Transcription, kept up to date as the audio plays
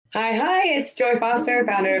Hi, it's Joy Foster,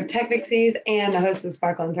 founder of Tech Pixies and the host of the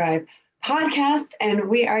Sparkle and Thrive podcast. And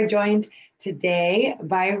we are joined today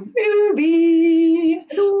by Ruby,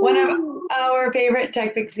 one of Ooh. our favorite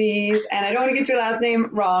Tech Pixies. And I don't want to get your last name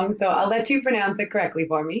wrong, so I'll let you pronounce it correctly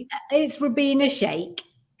for me. It's Rabina Shake.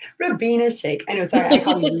 Rubina Shake. I know, sorry, I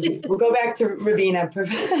call you Ruby. We'll go back to Rubina for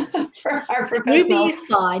our Ruby professional. is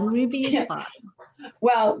fine. Ruby is Yeah. fine.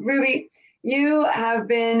 Well, Ruby, you have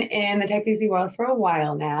been in the Tech Pixie world for a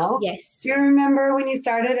while now. Do Yes. you remember when you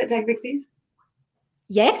started at Tech Pixies?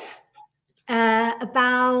 Yes.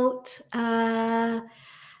 About a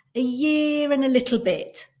year and a little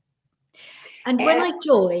bit. And when And I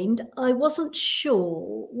joined, I wasn't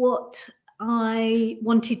sure what I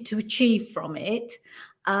wanted to achieve from it.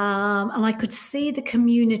 And I could see the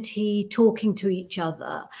community talking to each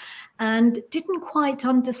other and didn't quite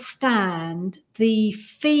understand the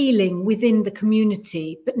feeling within the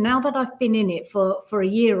community. But now that I've been in it for a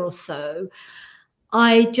year or so,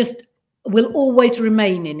 I just will always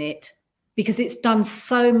remain in it because it's done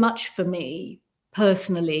so much for me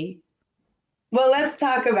personally. well, let's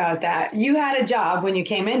talk about that. You had a job when you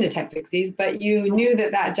came into Tech Pixies, but you knew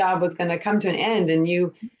that that job was going to come to an end. And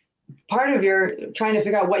you, part of your trying to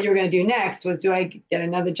figure out what you were going to do next was, do I get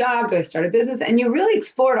another job? Do I start a business? And you really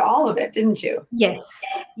explored all of it, didn't you? Yes,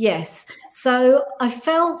 yes. So I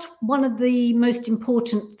felt one of the most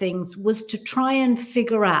important things was to try and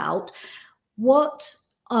figure out what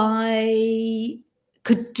I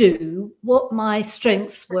could do, what my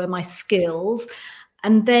strengths were, my skills,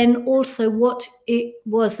 and then also what it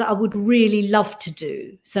was that I would really love to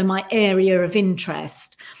do. So my area of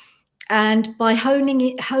interest. And by honing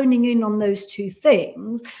in on those two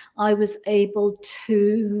things, I was able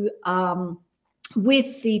to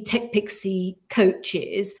with the Tech Pixie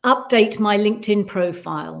coaches, update my LinkedIn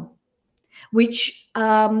profile, which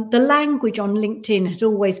the language on LinkedIn had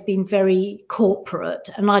always been very corporate,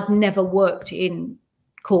 and I'd never worked in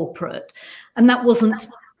corporate, and that wasn't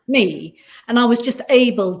me. And I was just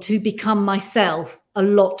able to become myself a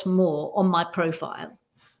lot more on my profile.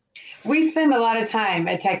 We spend a lot of time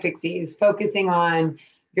at Tech Pixies focusing on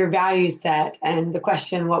your value set and the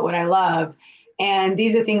question, what would I love? And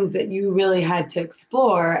these are things that you really had to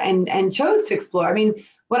explore and chose to explore. I mean,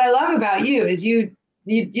 what I love about you is you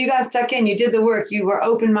got stuck in, you did the work, you were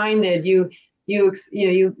open-minded, you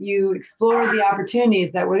explored the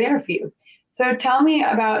opportunities that were there for you. So tell me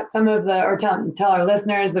about some of the, or tell our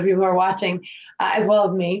listeners, the people who are watching, as well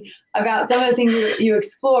as me, about some of the things you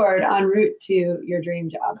explored en route to your dream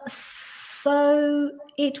job. So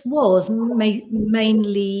it was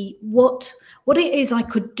mainly what it is I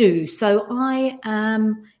could do. So I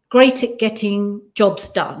am great at getting jobs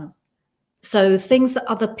done. So things that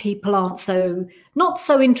other people aren't not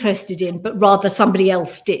so interested in, but rather somebody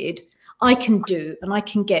else did, I can do, and I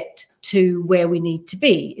can get to where we need to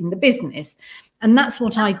be in the business. And that's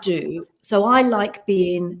what I do. So I like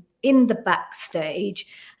being in the backstage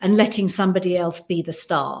and letting somebody else be the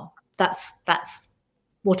star. That's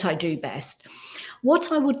what I do best.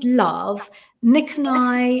 What I would love, Nick and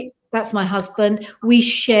I, that's my husband, we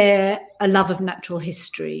share a love of natural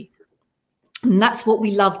history. And that's what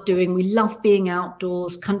we love doing. We love being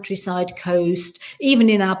outdoors, countryside, coast, even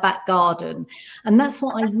in our back garden. And that's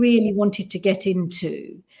what I really wanted to get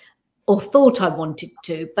into, or thought I wanted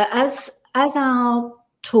to. But as our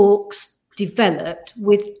talks developed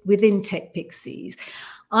within Tech Pixies,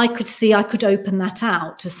 I could see I could open that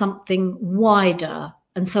out to something wider.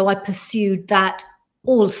 And so I pursued that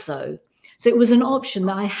also. So it was an option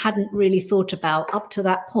that I hadn't really thought about up to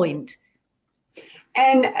that point.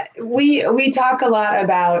 And we talk a lot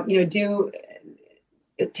about, do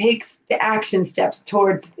it takes the action steps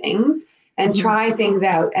towards things and Mhm. try things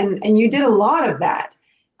out, and you did a lot of that,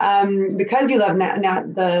 because you love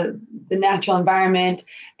the natural environment,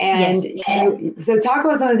 and Yes. so talk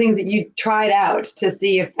about some of the things that you tried out to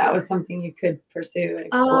see if that was something you could pursue and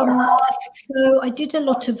explore. Um, so I did a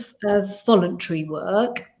lot of voluntary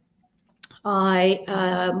work. I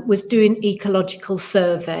was doing ecological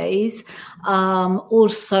surveys,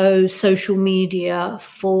 also social media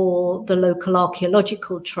for the local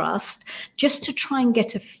archaeological trust, just to try and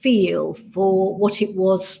get a feel for what it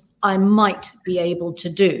was I might be able to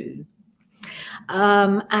do.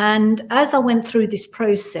 And as I went through this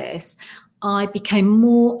process, I became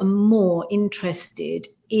more and more interested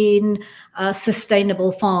in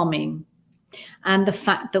sustainable farming and the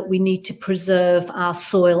fact that we need to preserve our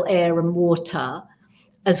soil, air, and water,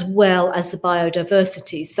 as well as the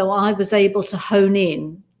biodiversity. So I was able to hone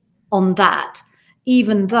in on that,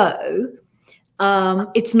 even though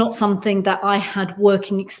it's not something that I had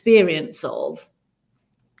working experience of.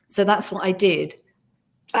 So that's what I did.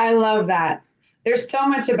 I love that. There's so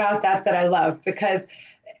much about that that I love because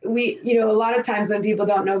a lot of times when people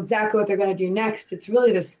don't know exactly what they're going to do next, it's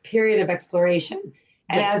really this period of exploration.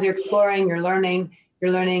 And as you're Yes. exploring, you're learning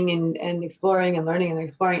and exploring and learning and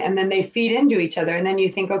exploring. And then they feed into each other. And then you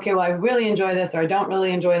think, okay, well, I really enjoy this or I don't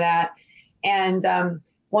really enjoy that. And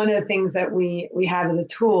one of the things that we have as a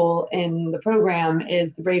tool in the program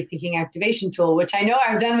is the Brave Thinking Activation Tool, which I know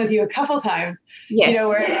I've done with you a couple times, Yes.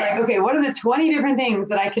 where it's like, okay, what are the 20 different things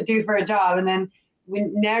that I could do for a job? And then we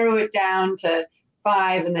narrow it down to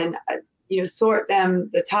 5 and then, sort them,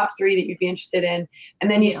 the top 3 that you'd be interested in. And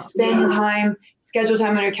then you spend time, schedule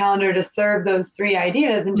time on your calendar to serve those 3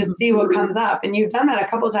 ideas and just see what comes up. And you've done that a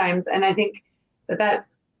couple times. And I think that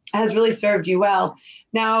has really served you well.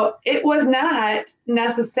 Now, it was not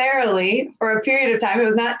necessarily for a period of time, it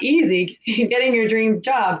was not easy getting your dream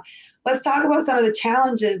job. Let's talk about some of the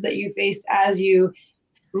challenges that you faced as you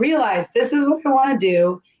realized this is what I want to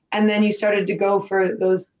do. And then you started to go for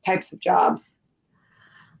those types of jobs.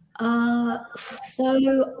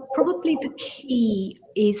 So probably the key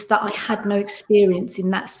is that I had no experience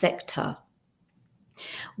in that sector,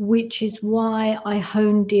 which is why I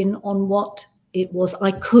honed in on what it was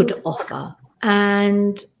I could offer.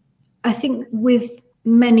 And I think with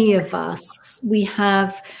many of us, we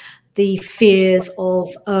have the fears of,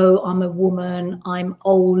 oh, I'm a woman, I'm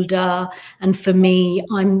older, and for me,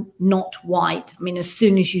 I'm not white. I mean, as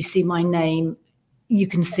soon as you see my name, you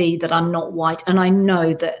can see that I'm not white. And I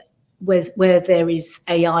know that where there is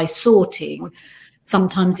AI sorting,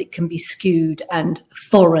 sometimes it can be skewed and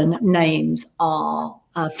foreign names are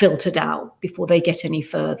filtered out before they get any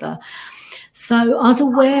further. So I was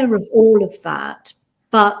aware of all of that,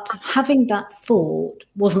 but having that thought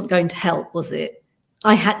wasn't going to help, was it?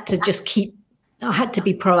 I had to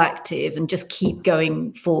be proactive and just keep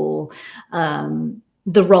going for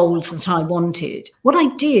the roles that I wanted. What I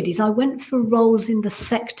did is I went for roles in the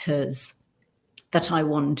sectors that I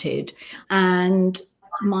wanted, and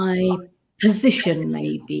my position,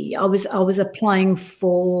 maybe I was applying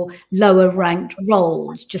for lower ranked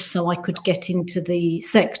roles just so I could get into the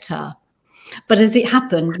sector. But as it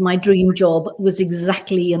happened, my dream job was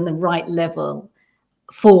exactly in the right level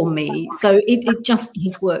for me. So it just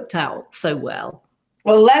has worked out so well.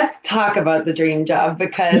 Well, let's talk about the dream job,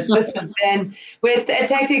 because this has been with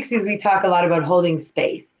Tech2Xceed, we talk a lot about holding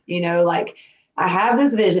space, like I have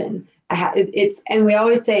this vision. And we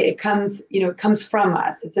always say it comes from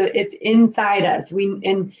us. It's inside us.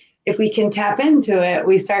 And if we can tap into it,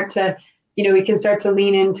 we can start to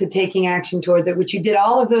lean into taking action towards it, which you did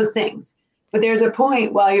all of those things. But there's a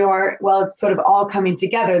point while it's sort of all coming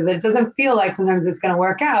together that it doesn't feel like sometimes it's going to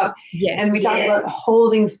work out. Yes, and we talk about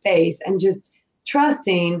holding space and just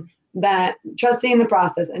trusting the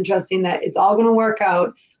process and trusting that it's all going to work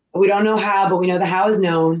out. We don't know how, but we know the how is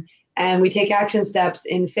known. And we take action steps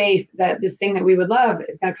in faith that this thing that we would love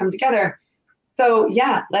is going to come together. So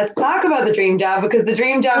yeah, let's talk about the dream job, because the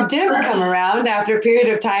dream job did come around after a period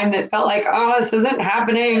of time that felt like, oh, this isn't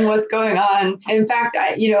happening. What's going on? In fact,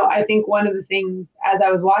 I think one of the things as I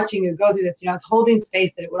was watching you go through this, I was holding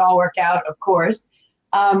space that it would all work out, of course.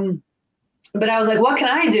 But I was like, what can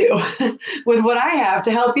I do with what I have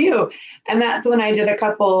to help you? And that's when I did a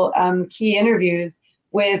couple key interviews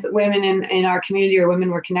with women in our community or women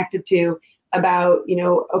we're connected to about,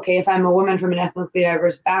 okay, if I'm a woman from an ethnically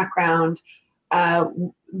diverse background,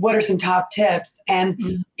 what are some top tips?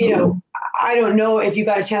 And, I don't know if you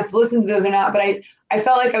got a chance to listen to those or not, but I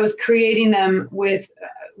felt like I was creating them with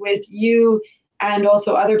you and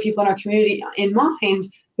also other people in our community in mind,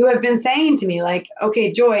 who have been saying to me like,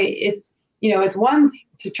 okay, Joy, it's one thing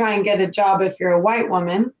to try and get a job if you're a white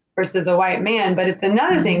woman versus a white man, but it's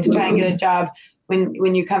another thing to try and get a job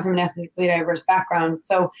when you come from an ethnically diverse background.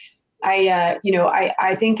 So I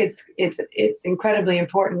think it's incredibly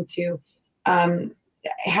important to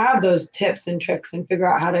have those tips and tricks and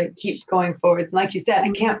figure out how to keep going forwards. And like you said, I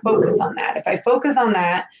can't focus on that. If I focus on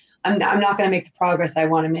that, I'm not going to make the progress I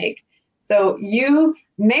want to make. So you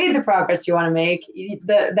made the progress you want to make.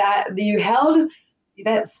 You held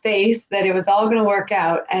that space that it was all going to work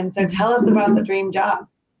out. And so tell us about the dream job.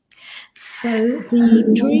 So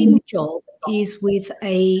the dream job is with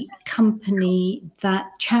a company that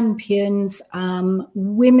champions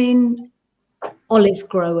women olive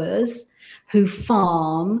growers who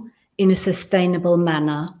farm in a sustainable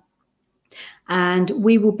manner. And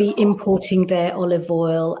we will be importing their olive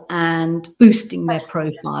oil and boosting their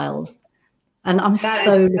profiles. And I'm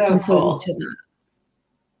so looking forward to that.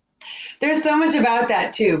 There's so much about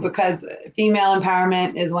that too, because female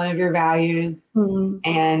empowerment is one of your values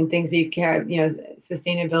and things that you care,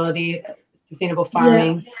 sustainability, sustainable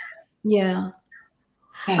farming. Yeah.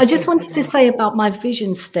 I just wanted to say about my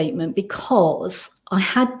vision statement, because I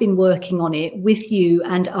had been working on it with you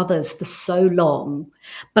and others for so long,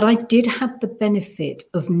 but I did have the benefit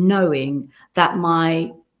of knowing that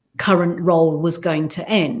my current role was going to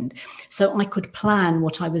end, so I could plan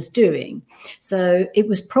what I was doing. So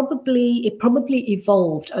it probably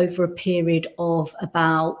evolved over a period of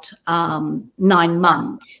about 9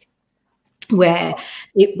 months, where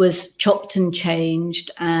it was chopped and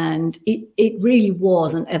changed, and it really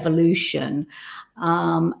was an evolution.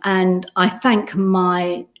 And I thank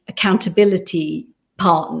my accountability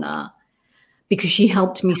partner, because she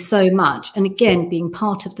helped me so much. And again, being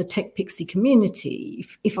part of the Tech Pixie community,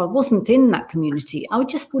 if I wasn't in that community, I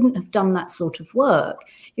just wouldn't have done that sort of work.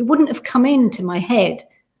 It wouldn't have come into my head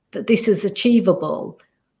that this is achievable.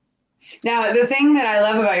 Now, the thing that I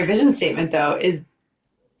love about your vision statement, though, is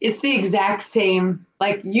it's the exact same.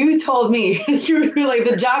 Like you told me, you were like,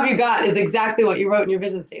 the job you got is exactly what you wrote in your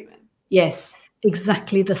vision statement. Yes,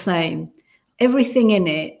 exactly the same. Everything in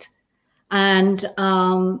it. And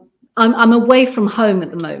I'm away from home at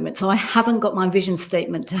the moment, so I haven't got my vision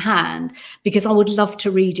statement to hand, because I would love to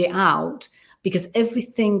read it out, because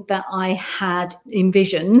everything that I had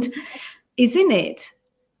envisioned is in it.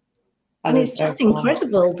 And it's just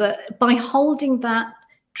incredible that by holding that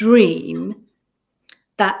dream,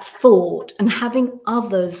 that thought, and having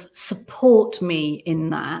others support me in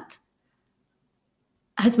that,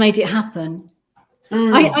 has made it happen.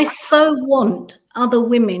 I so want other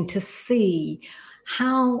women to see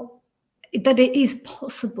that it is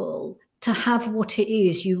possible to have what it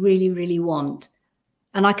is you really, really want.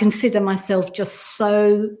 And I consider myself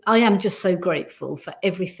I am just so grateful for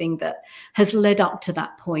everything that has led up to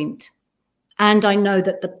that point. And I know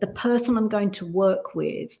that the person I'm going to work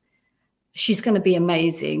with, she's going to be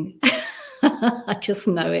amazing. I just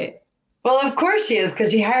know it. Well, of course she is,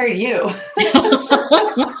 because she hired you.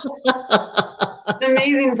 An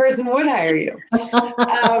amazing person would hire you.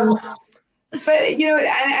 But, you know,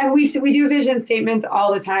 and we do vision statements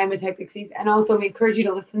all the time at Tech Pixies. And also we encourage you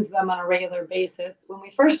to listen to them on a regular basis. When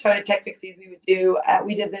we first started Tech Pixies, we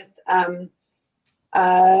did this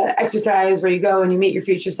exercise where you go and you meet your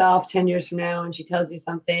future self 10 years from now, and she tells you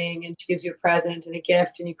something, and she gives you a present and a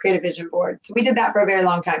gift, and you create a vision board. So we did that for a very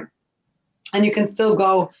long time. And you can still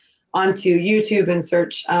go onto YouTube and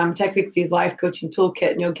search Tech Pixies Life Coaching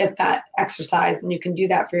Toolkit, and you'll get that exercise, and you can do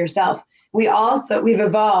that for yourself. We've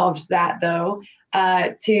evolved that, though,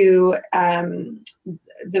 to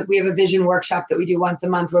that we have a vision workshop that we do once a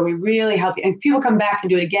month, where we really help you, and people come back and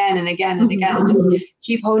do it again and again and again, and just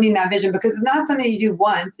keep honing that vision, because it's not something you do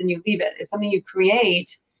once and you leave it. It's something you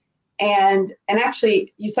create, and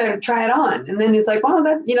actually you sort of try it on, and then it's like, well,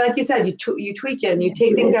 that, you know, like you said, you tweak it and you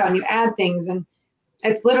take things out and you add things, and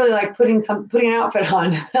it's literally like putting an outfit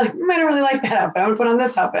on. Like, I don't really like that outfit. I'm gonna put on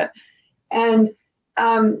this outfit, and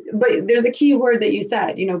but there's a key word that you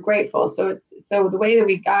said, you know, grateful. So the way that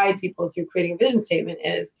we guide people through creating a vision statement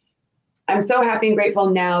is, I'm so happy and grateful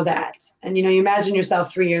now that, and, you know, you imagine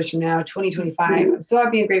yourself 3 years from now, 2025, I'm so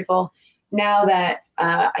happy and grateful now that,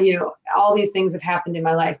 you know, all these things have happened in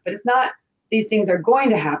my life. But it's not these things are going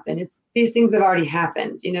to happen. It's these things have already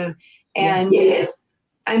happened, you know, and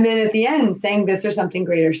and then at the end saying this or something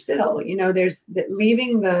greater still, you know, there's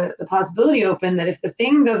leaving the possibility open that if the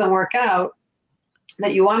thing doesn't work out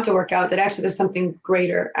that you want to work out, that actually there's something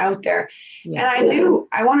greater out there. And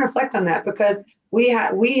I want to reflect on that, because we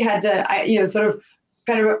had to, you know, sort of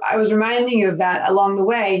I was reminding you of that along the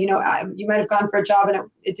way. You know, you might have gone for a job and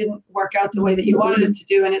it didn't work out the way that you wanted it to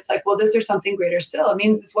do. And it's like, well, this is something greater still. It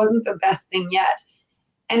means this wasn't the best thing yet.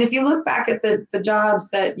 And if you look back at the jobs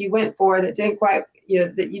that you went for that didn't quite, you know,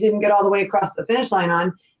 that you didn't get all the way across the finish line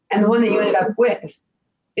on, and the one that you ended up with,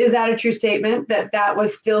 is that a true statement that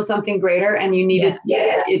was still something greater and you needed,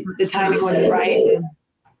 the timing wasn't right?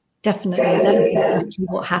 Definitely, that is exactly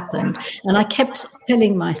what happened. And I kept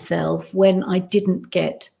telling myself, when I didn't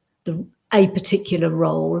get a particular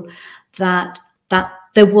role, that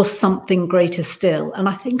there was something greater still. And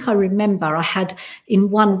I think I remember in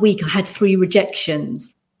 1 week, I had 3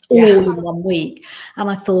 rejections all in 1 week. And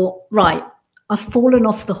I thought, right, I've fallen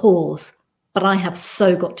off the horse, but I have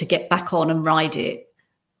so got to get back on and ride it.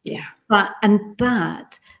 Yeah. That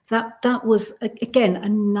was, again,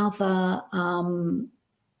 another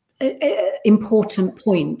important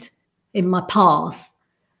point in my path,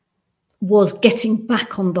 was getting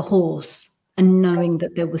back on the horse and knowing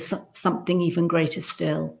that there was something even greater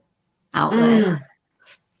still out there.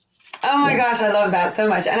 Oh my gosh, I love that so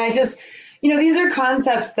much. And I just, you know, these are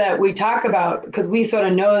concepts that we talk about because we sort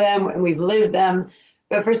of know them and we've lived them.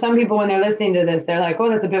 But for some people, when they're listening to this, they're like, oh,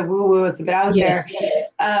 that's a bit woo-woo. It's a bit out there.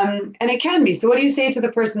 And it can be. So what do you say to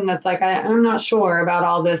the person that's like, I'm not sure about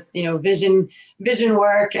all this, vision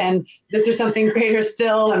work, and this is something greater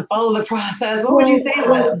still, and follow the process? What would you say to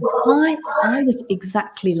them? I was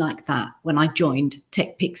exactly like that when I joined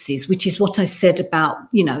Tech Pixies, which is what I said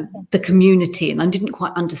about, the community, and I didn't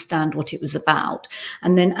quite understand what it was about.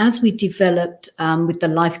 And then as we developed with the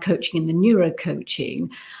life coaching and the neuro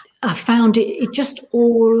coaching, I found it just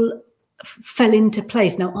all fell into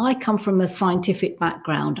place. Now, I come from a scientific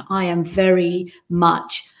background. I am very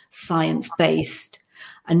much science-based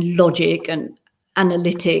and logic and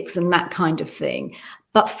analytics and that kind of thing.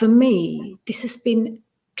 But for me, this has been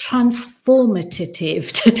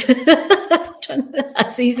transformative.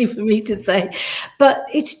 That's easy for me to say. But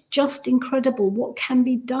it's just incredible what can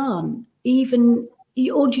be done.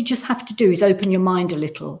 All you just have to do is open your mind a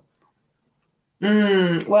little.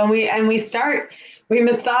 When we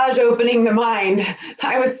massage opening the mind.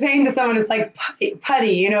 I was saying to someone, it's like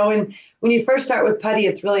putty, when you first start with putty,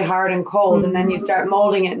 it's really hard and cold, and then you start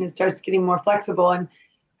molding it and it starts getting more flexible. And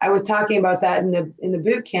I was talking about that in the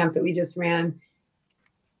boot camp that we just ran.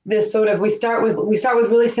 This sort of, we start with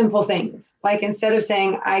really simple things. Like, instead of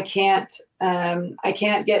saying, I can't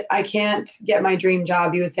get my dream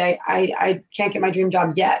job, you would say, I can't get my dream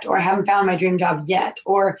job yet, or I haven't found my dream job yet.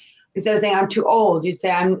 Or instead of saying I'm too old, you'd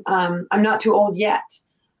say I'm not too old yet.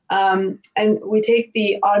 And we take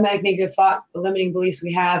the automatic negative thoughts, the limiting beliefs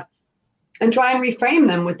we have, and try and reframe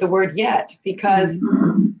them with the word yet. Because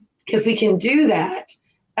if we can do that,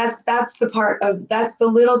 that's the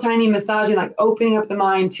little tiny massaging, like opening up the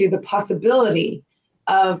mind to the possibility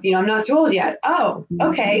of, I'm not too old yet. Oh,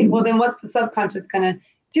 okay. Well, then what's the subconscious going to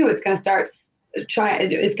do? It's going to start it's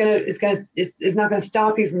not going to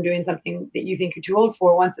stop you from doing something that you think you're too old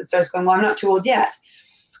for once it starts going, well, I'm not too old yet.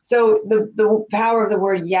 So the power of the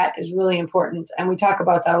word yet is really important. And we talk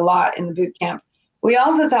about that a lot in the boot camp. We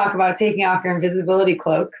also talk about taking off your invisibility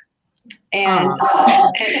cloak. And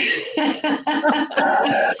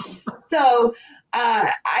so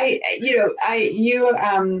you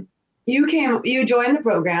joined the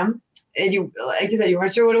program, and you, like you said, you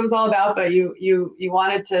weren't sure what it was all about, but you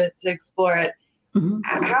wanted to explore it. Mm-hmm.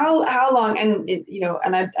 How long? And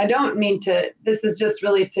and I don't mean to. This is just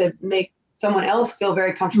really to make someone else feel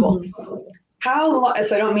very comfortable. Mm-hmm. How long?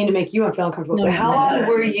 So I don't mean to make you feel uncomfortable. No, but how long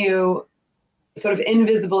were you sort of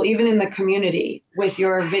invisible, even in the community, with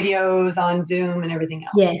your videos on Zoom and everything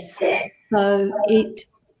else? Yes. So it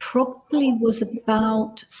probably was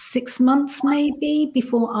about 6 months, maybe,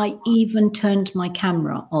 before I even turned my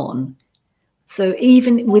camera on. So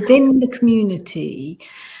even within the community,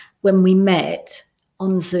 when we met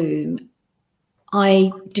on Zoom,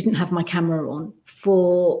 I didn't have my camera on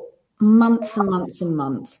for months and months and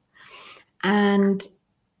months. And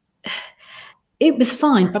it was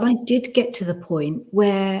fine, but I did get to the point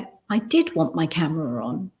where I did want my camera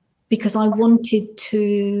on, because I wanted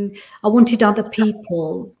other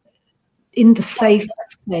people in the safe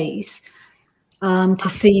space to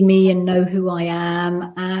see me and know who I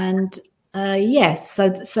am. And yes, so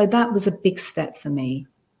that was a big step for me.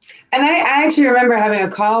 And I actually remember having a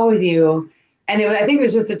call with you, and I think it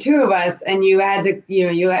was just the two of us, and you had to,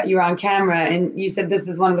 you were on camera, and you said, this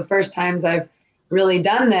is one of the first times I've really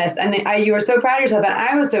done this. And you were so proud of yourself, and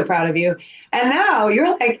I was so proud of you. And now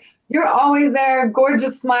you're always there,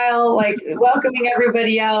 gorgeous smile, like welcoming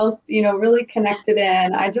everybody else, really connected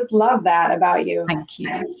in. I just love that about you. Thank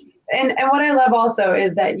you. And what I love also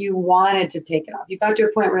is that you wanted to take it off. You got to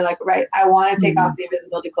a point where you're like, right, I want to take off the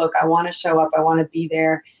invisibility cloak. I want to show up. I want to be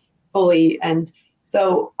there fully. And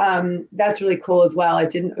so that's really cool as well.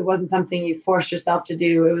 It wasn't something you forced yourself to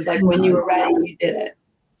do. It was like when you were ready, you did it.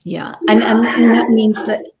 Yeah. And that means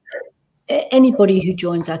that anybody who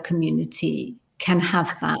joins our community can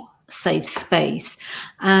have that safe space.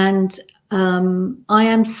 And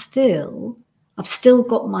I've still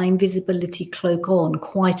got my invisibility cloak on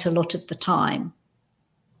quite a lot of the time.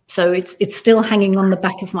 So it's still hanging on the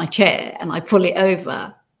back of my chair, and I pull it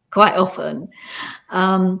over quite often,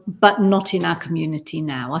 but not in our community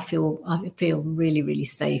now. I feel really, really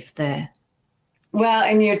safe there. Well,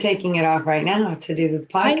 and you're taking it off right now to do this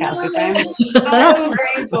podcast, which I'm so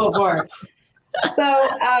grateful for. So,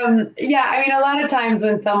 a lot of times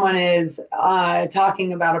when someone is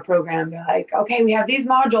talking about a program, they're like, okay, we have these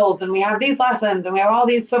modules, and we have these lessons, and we have all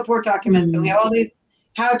these support documents, and we have all these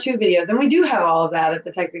how-to videos. And we do have all of that at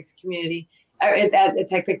the Tech Pixies community, at the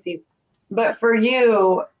Tech Pixies. But for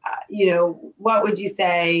you, what would you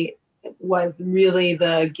say was really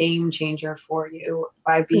the game changer for you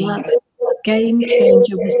by being game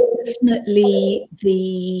changer was definitely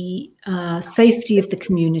the safety of the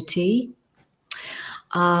community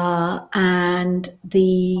and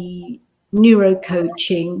the neuro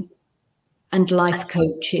coaching and life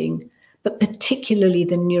coaching, but particularly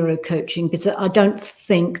the neuro coaching, because I don't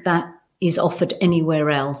think that is offered anywhere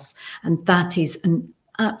else. And that is an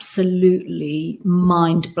absolutely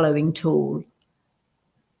mind-blowing tool.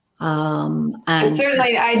 And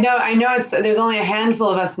certainly, I know there's only a handful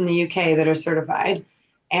of us in the UK that are certified,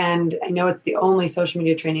 and I know it's the only social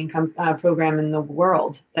media training program in the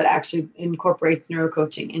world that actually incorporates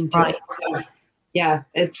neurocoaching into it. So, yeah,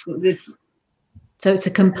 it's this. So it's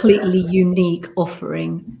a completely unique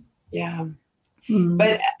offering. Yeah,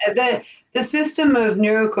 but the system of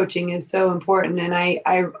neurocoaching is so important, and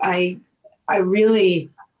I really,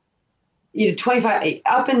 25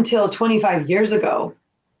 up until 25 years ago,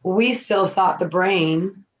 we still thought the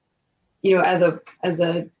brain, as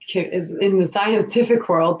in the scientific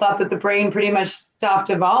world, thought that the brain pretty much stopped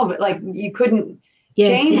evolving. Like you couldn't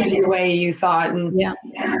change the way you thought. And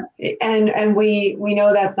and we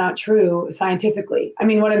know that's not true scientifically. I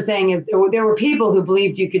mean, what I'm saying is there were people who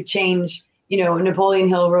believed you could change. Napoleon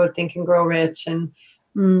Hill wrote Think and Grow Rich, and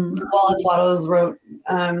Wallace Wattles wrote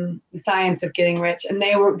The Science of Getting Rich, and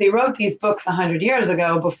they wrote these books 100 years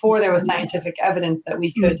ago, before there was scientific evidence that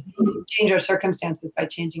we could change our circumstances by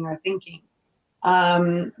changing our thinking.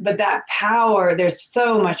 But that power, there's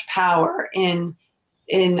so much power in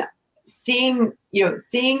seeing,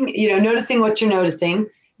 noticing what you're noticing,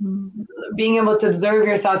 being able to observe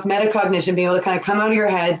your thoughts, metacognition, being able to kind of come out of your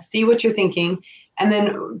head, see what you're thinking, and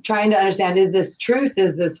then trying to understand, is this truth?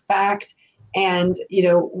 Is this fact? And,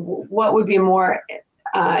 what would be a more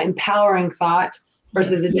empowering thought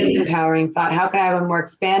versus a disempowering thought? How can I have a more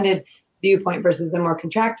expanded viewpoint versus a more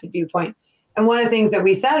contracted viewpoint? And one of the things that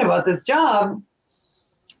we said about this job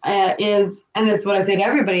is, and it's what I say to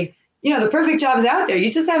everybody, the perfect job is out there.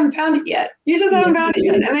 You just haven't found it yet.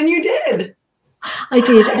 And then you did. I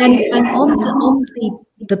did. And on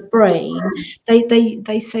the brain,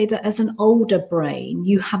 they say that as an older brain,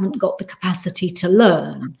 you haven't got the capacity to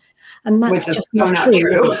learn. And that's just not true.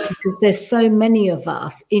 Because there's so many of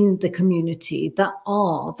us in the community that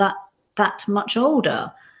are that much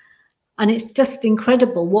older. And it's just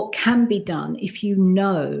incredible what can be done if you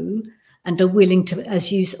know and are willing to,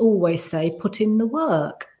 as you always say, put in the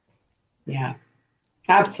work. Yeah,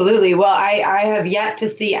 absolutely. Well, I have yet to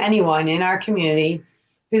see anyone in our community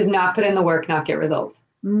who's not put in the work, not get results.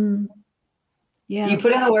 Yeah. You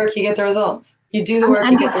put in the work, you get the results. You do the work,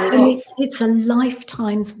 you get the results. And it's a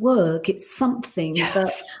lifetime's work. It's something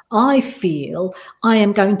that I feel I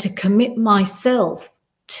am going to commit myself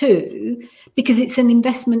to, because it's an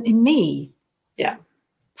investment in me. Yeah.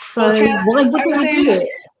 So why wouldn't I do it?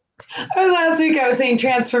 Last week I was saying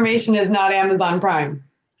transformation is not Amazon Prime.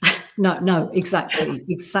 No,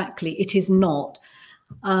 exactly. It is not.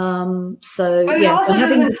 But it also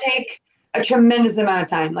doesn't take a tremendous amount of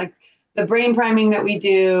time. Like the brain priming that we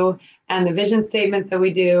do and the vision statements that we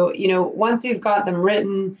do, once you've got them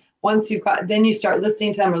written, then you start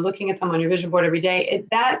listening to them or looking at them on your vision board every day.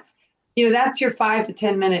 That's your 5 to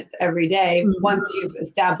 10 minutes every day. Once you've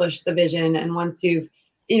established the vision, and once you've,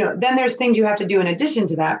 then there's things you have to do in addition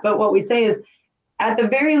to that. But what we say is, at the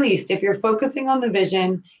very least, if you're focusing on the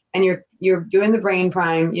vision and you're doing the brain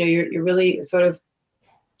prime, you're really sort of,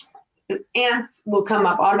 ants will come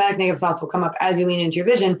up, automatic negative thoughts will come up as you lean into your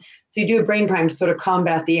vision. So you do a brain prime to sort of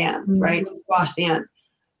combat the ants, right? To squash the ants.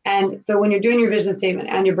 And so when you're doing your vision statement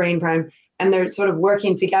and your brain prime, and they're sort of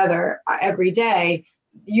working together every day,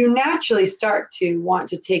 you naturally start to want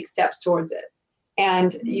to take steps towards it.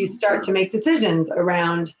 And you start to make decisions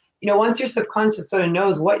around, once your subconscious sort of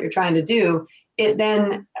knows what you're trying to do, it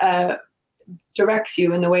then directs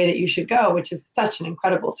you in the way that you should go, which is such an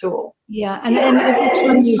incredible tool. Yeah, and every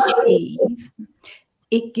time you achieve,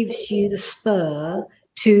 it gives you the spur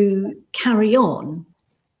to carry on.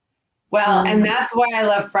 Well, and that's why I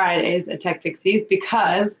love Fridays at Tech Pixies,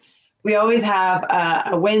 because we always have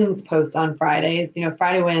a wins post on Fridays,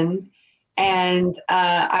 Friday wins. And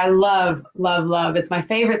I love, love, love. It's my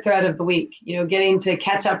favorite thread of the week, getting to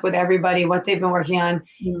catch up with everybody, what they've been working on.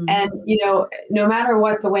 And, no matter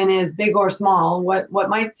what the win is, big or small, what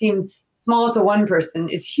might seem small to one person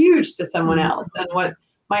is huge to someone else. And what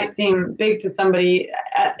might seem big to somebody,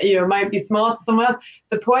 might be small to someone else.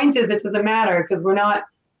 The point is, it doesn't matter, because we're not,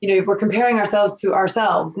 we're comparing ourselves to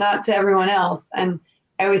ourselves, not to everyone else. And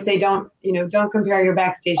I always say, don't compare your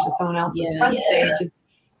backstage to someone else's front stage.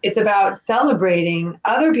 It's about celebrating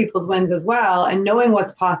other people's wins as well, and knowing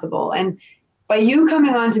what's possible. And by you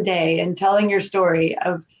coming on today and telling your story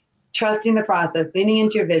of trusting the process, leaning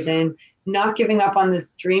into your vision, not giving up on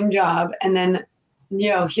this dream job. And then,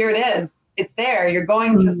 here it is. It's there. You're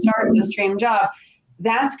going to start this dream job.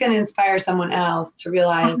 That's going to inspire someone else to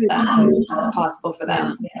realize that it's possible for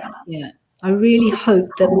them. Yeah. I really hope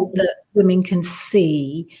that women can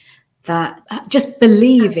see that just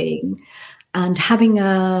believing and having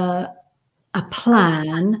a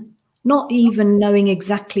plan, not even knowing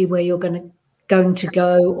exactly where you're going to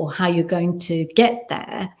go or how you're going to get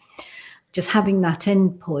there, just having that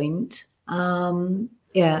end point,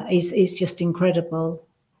 is just incredible.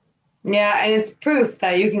 Yeah, and it's proof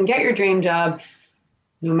that you can get your dream job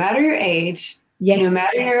no matter your age, no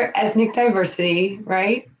matter your ethnic diversity,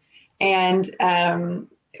 right? And I'm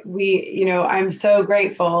so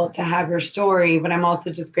grateful to have your story, but I'm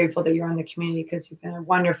also just grateful that you're in the community because you've been a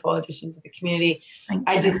wonderful addition to the community.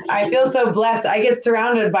 I feel so blessed. I get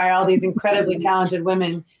surrounded by all these incredibly talented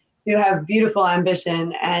women who have beautiful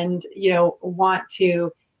ambition and, want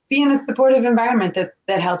to be in a supportive environment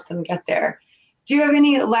that helps them get there. Do you have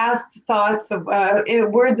any last thoughts of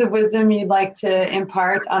words of wisdom you'd like to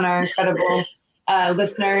impart on our incredible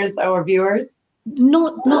listeners or viewers?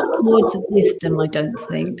 Not words of wisdom, I don't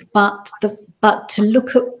think, but to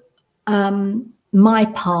look at my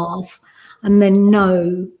path and then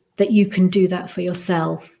know that you can do that for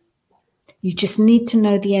yourself. You just need to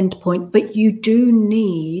know the end point, but you do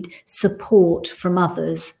need support from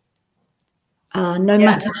others. No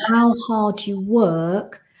matter how hard you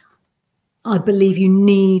work, I believe you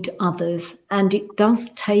need others, and it does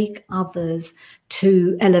take others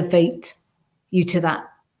to elevate you to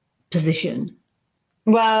that position.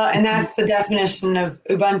 Well, and that's the definition of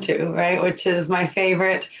Ubuntu, right? Which is my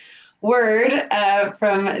favorite word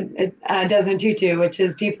from Desmond Tutu, which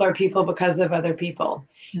is people are people because of other people.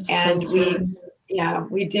 And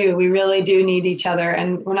we do. We really do need each other,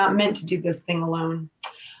 and we're not meant to do this thing alone.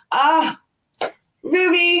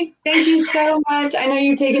 Ruby, thank you so much. I know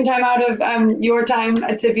you've taken time out of your time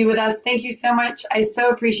to be with us. Thank you so much. I so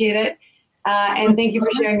appreciate it. And thank you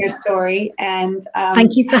for sharing your story. And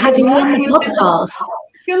thank you for having me on the podcast.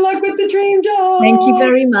 Good luck with the dream job. Thank you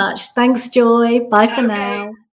very much. Thanks, Joy. Bye for now.